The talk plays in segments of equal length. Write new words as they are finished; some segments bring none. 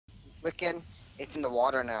Looking, it's in the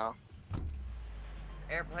water now.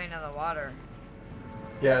 Airplane in the water.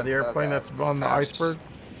 Yeah, Yeah, the airplane that's on the crashed. iceberg.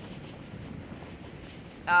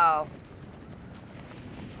 Oh.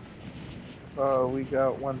 We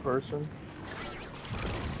got one person.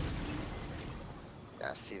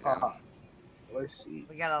 Yeah, I see them. Let's see.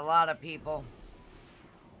 We got a lot of people.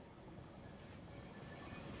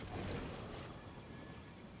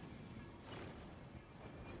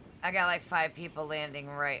 I got like 5 people landing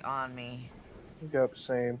right on me. Yep,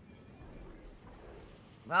 same.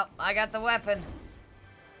 Well, I got the weapon.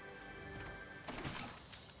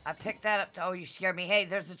 I picked that up. Oh, you scared me. Hey,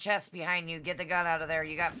 there's a chest behind you. Get the gun out of there.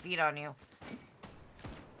 You got feet on you.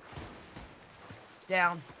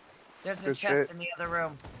 Down. There's a Good chest shit. in the other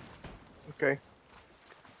room. Okay.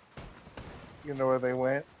 You know where they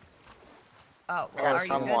went? Oh, I well, got are you good?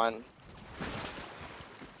 someone.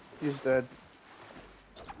 He's dead.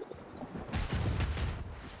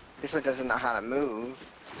 This one doesn't know how to move.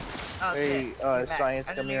 Oh, Hey, shit. Get back. Science,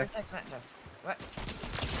 I didn't come know you were here. taking that chest. What?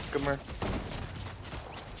 Come here.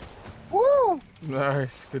 Woo!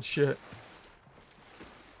 Nice, good shit.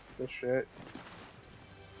 Good shit.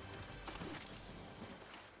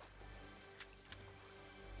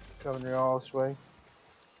 Coming y'all this way.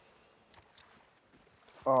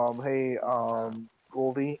 Hey,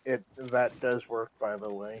 Goldie, that does work, by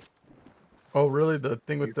the way. Oh, really? The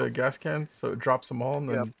thing with the gas cans? So it drops them all and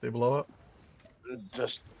Yep. then they blow up? It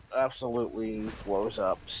just absolutely blows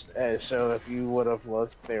up. So if you would have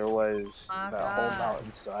looked, there was Oh, that whole God.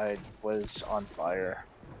 mountainside was on fire.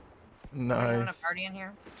 Are you having a Nice. party in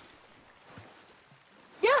here?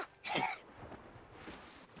 Yeah.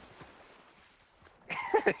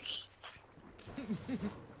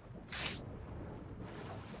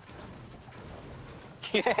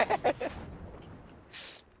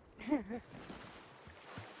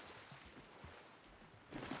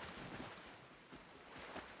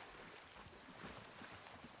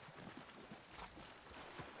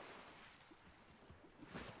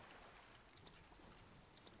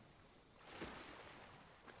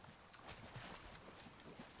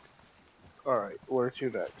 Alright, where to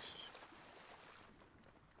next?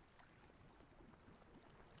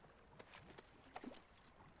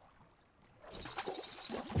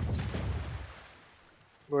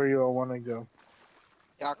 Where you all want to go?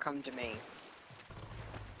 Y'all come to me.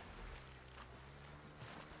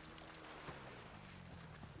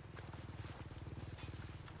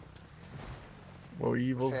 Well,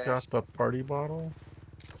 Evil's Fish. got the party bottle.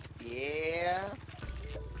 Yeah.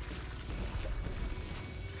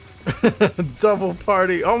 Double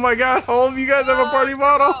party. Oh my god, all of you guys have a party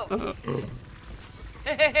bottle?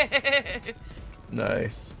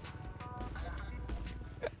 Nice.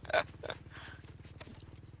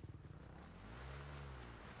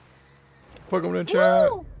 Put them in the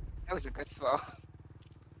chat. Woo! That was a good throw.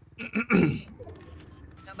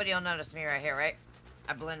 Nobody will notice me right here, right?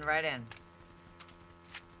 I blend right in.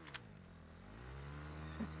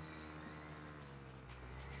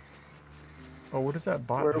 Oh, what does that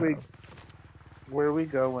bot Where are have? Where are we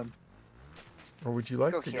going? Or would you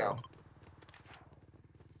like Go to here. go?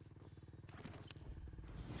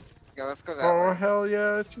 Yeah, let's go that Oh, way. hell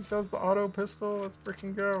yeah. It just has the auto pistol. Let's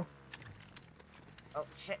freaking go. Oh,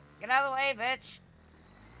 shit. Get out of the way, bitch.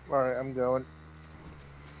 Alright, I'm going.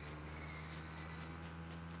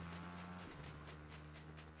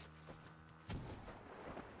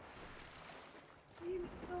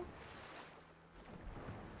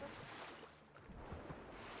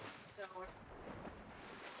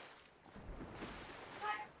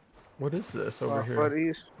 What is this over here?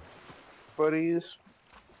 Buddies. Buddies.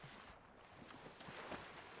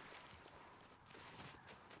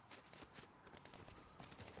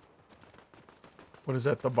 What is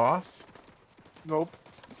that, the boss? Nope.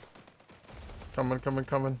 Coming, coming,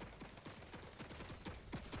 coming.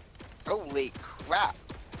 Holy crap.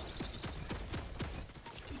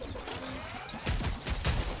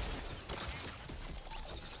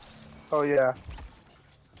 Oh yeah.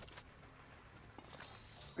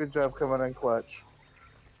 Good job coming in clutch.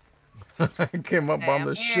 I came up, bombed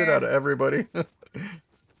the shit out of everybody.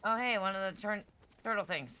 Oh, hey, one of the turtle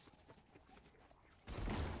things.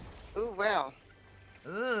 Ooh, wow.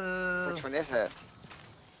 Ooh. Which one is it?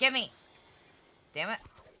 Get me. Damn it.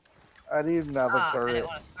 I need another I turret. didn't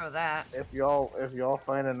want to throw that. If y'all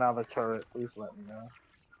find another turret, please let me know.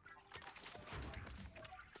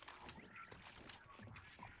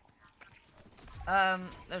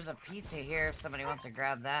 There's a pizza here if somebody wants to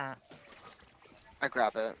grab that. I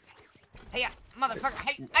grab it. Hey, motherfucker.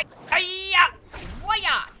 Hey,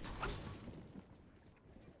 waya.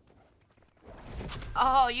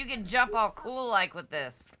 Oh, you can jump all cool like with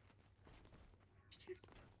this.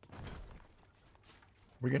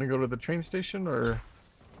 We gonna go to the train station or?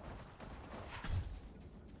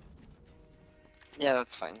 Yeah,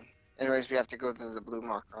 that's fine. Anyways, we have to go to the blue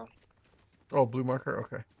marker. Oh, blue marker.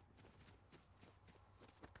 Okay.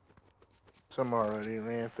 Some already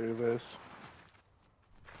ran through this.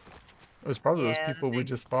 It was probably those Yeah, the people we big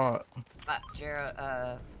just fought.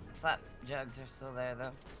 slap jugs are still there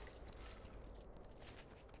though.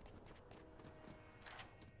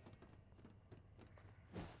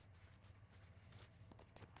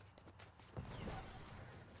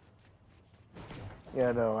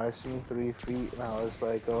 Yeah, no, I seen 3 feet and I was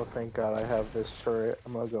like, oh, thank God I have this turret.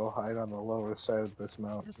 I'm gonna go hide on the lower side of this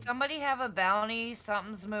mountain. Does somebody have a bounty?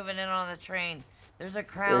 Something's moving in on the train. There's a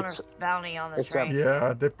crown or It's bounty on the it's train.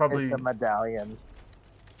 Yeah, they it's probably a medallion.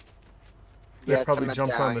 they Yeah, it's a probably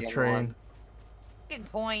jumped on the medallion train. one. Fucking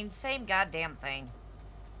coin, same goddamn thing.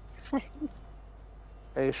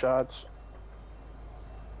 Hey, shots.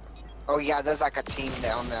 Oh yeah, there's like a team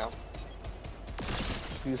down there.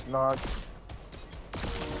 He's not.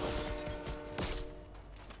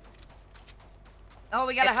 Oh,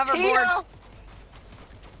 we got a It's hoverboard. Tito!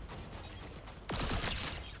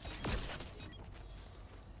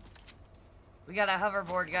 We got a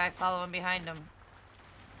hoverboard guy following behind him.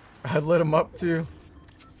 I lit him up too.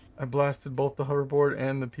 I blasted both the hoverboard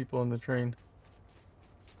and the people on the train.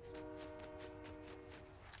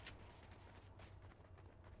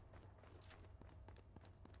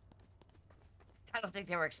 I don't think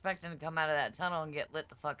they were expecting to come out of that tunnel and get lit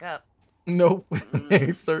the fuck up. Nope,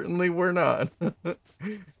 they certainly were not. Now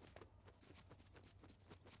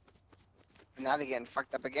they're getting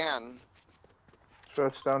fucked up again.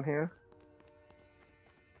 Shots down here.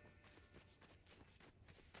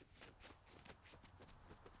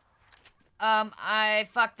 I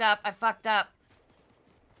fucked up. I fucked up.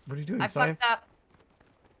 What are you doing, I Science? fucked up.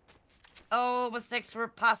 Oh, mistakes were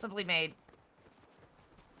possibly made.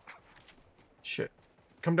 Shit.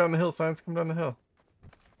 Come down the hill, Science. Come down the hill.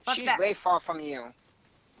 Fuck She's that. way far from you.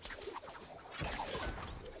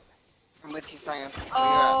 I'm with you, Science. Where you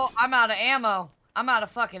Oh, I'm out of ammo. I'm out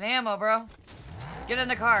of fucking ammo, bro. Get in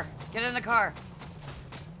the car. Get in the car.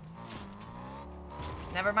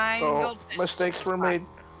 Never mind. So Goldfish. mistakes were made.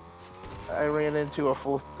 I ran into a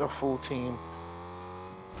full team.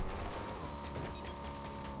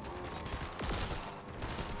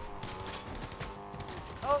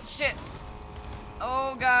 Oh shit.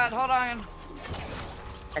 Oh god, hold on. at?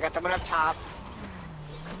 I got the one up top.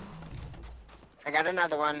 I got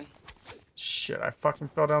another one. Shit, I fucking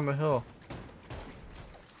fell down the hill.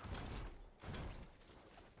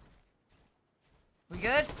 We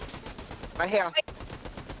good? Right here.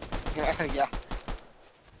 Yeah, yeah.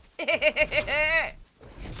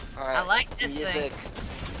 Alright. I like this music.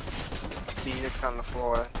 Music's on the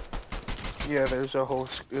floor. Yeah, it was a whole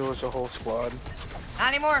squad.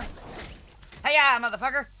 Not anymore. Hey-ya,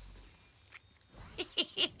 motherfucker.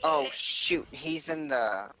 Oh shoot, he's in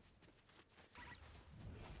the.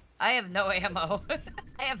 I have no ammo.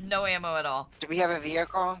 I have no ammo at all. Do we have a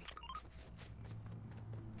vehicle?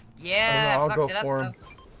 Yeah, I'll fucked go it up, for him. though.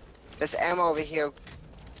 There's ammo over here.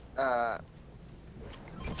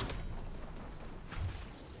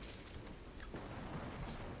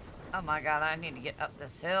 Oh my god, I need to get up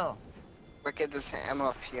this hill. Look at this ammo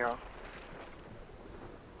up here.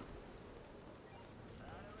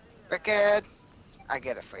 Wicked! I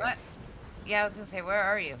get it for you. What? Yeah, I was gonna say, where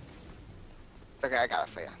are you? It's okay, I got it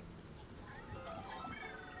for you.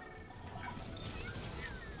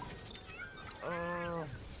 Oh.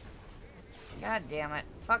 God damn it.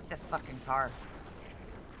 Fuck this fucking car.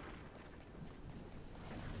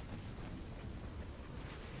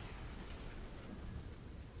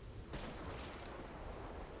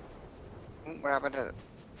 What happened to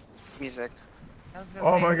music? I was gonna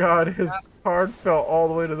Oh say, my is god, this- his card fell all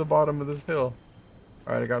the way to the bottom of this hill.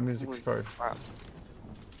 Alright, I got music's Holy card. crap.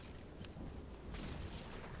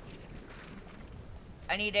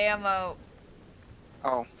 I need ammo.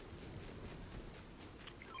 Oh,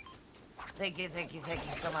 Thank you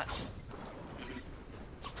so much.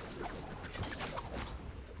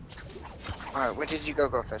 alright, where did you go,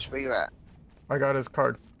 Fish? Where you at? I got his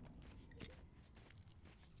card.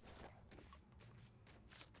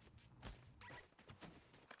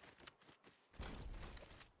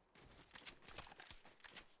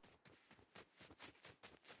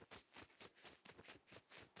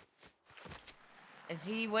 Is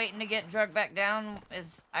he waiting to get drugged back down?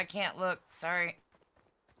 I can't look. Sorry.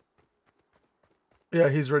 Yeah,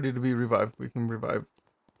 he's ready to be revived. We can revive.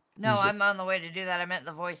 No, Music. I'm on the way to do that. I meant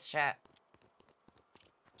the voice chat.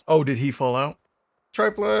 Oh, did he fall out?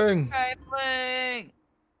 Trifling! Trifling!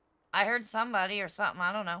 I heard somebody or something.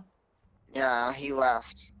 I don't know. Yeah, he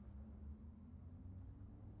left.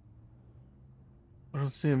 I don't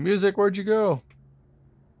see him. Music, where'd you go?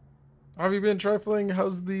 How have you been trifling?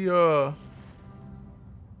 How's the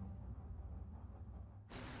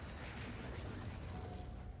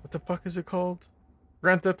what the fuck is it called?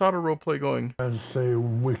 Grand Theft Auto roleplay going? I'd say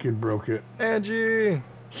Wicked broke it. Angie!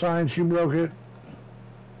 Science, you broke it.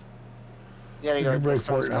 You gotta Did go. you The break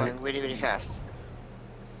storm's Fortnite? coming really, really fast.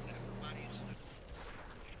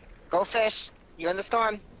 Go fish. You're in the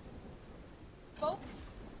storm. Both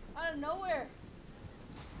out of nowhere.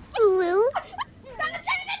 Ooh.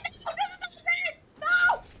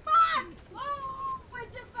 No! Fuck! Oh! I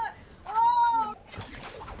just oh!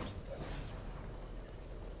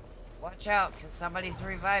 Watch out, because somebody's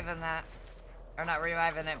reviving that. Or not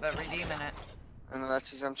reviving it, but redeeming it. And that's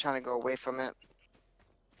because I'm trying to go away from it.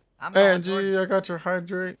 I'm going towards Angie, I got your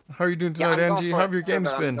hydrate. How are you doing Yeah, tonight, I'm going Angie? for How it have your too, games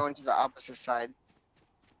but I'm been? going to the opposite side.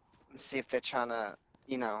 And see if they're trying to,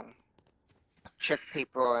 you know, trick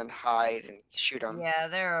people and hide and shoot them. Yeah,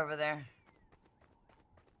 they're over there.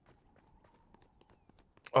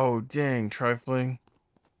 Oh, dang, trifling.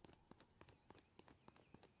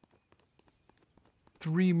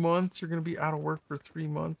 3 months? You're gonna be out of work for 3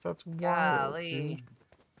 months? That's wild. Golly. Dude.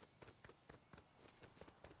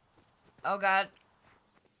 Oh, God.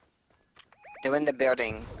 They're in the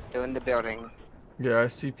building. They're in the building. Yeah, I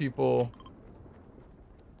see people.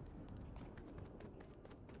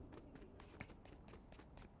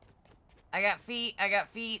 I got feet. I got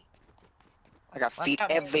feet. I got Watch feet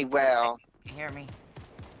out. everywhere. You hear me?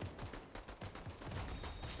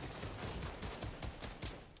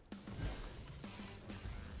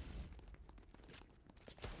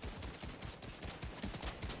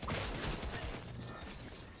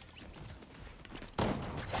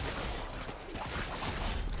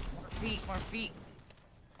 More feet.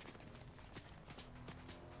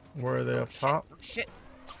 Where are they up top? Shit.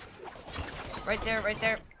 Right there, right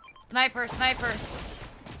there. Sniper, sniper.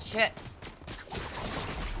 Shit.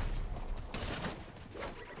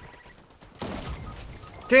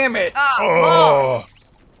 Damn it! Ah, Oh!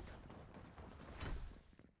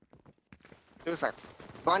 There was like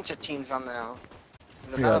a bunch of teams on there.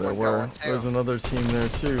 There's Yeah, another there one were. going too. There's another team there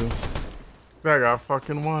too. That got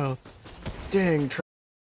fucking wild. Dang.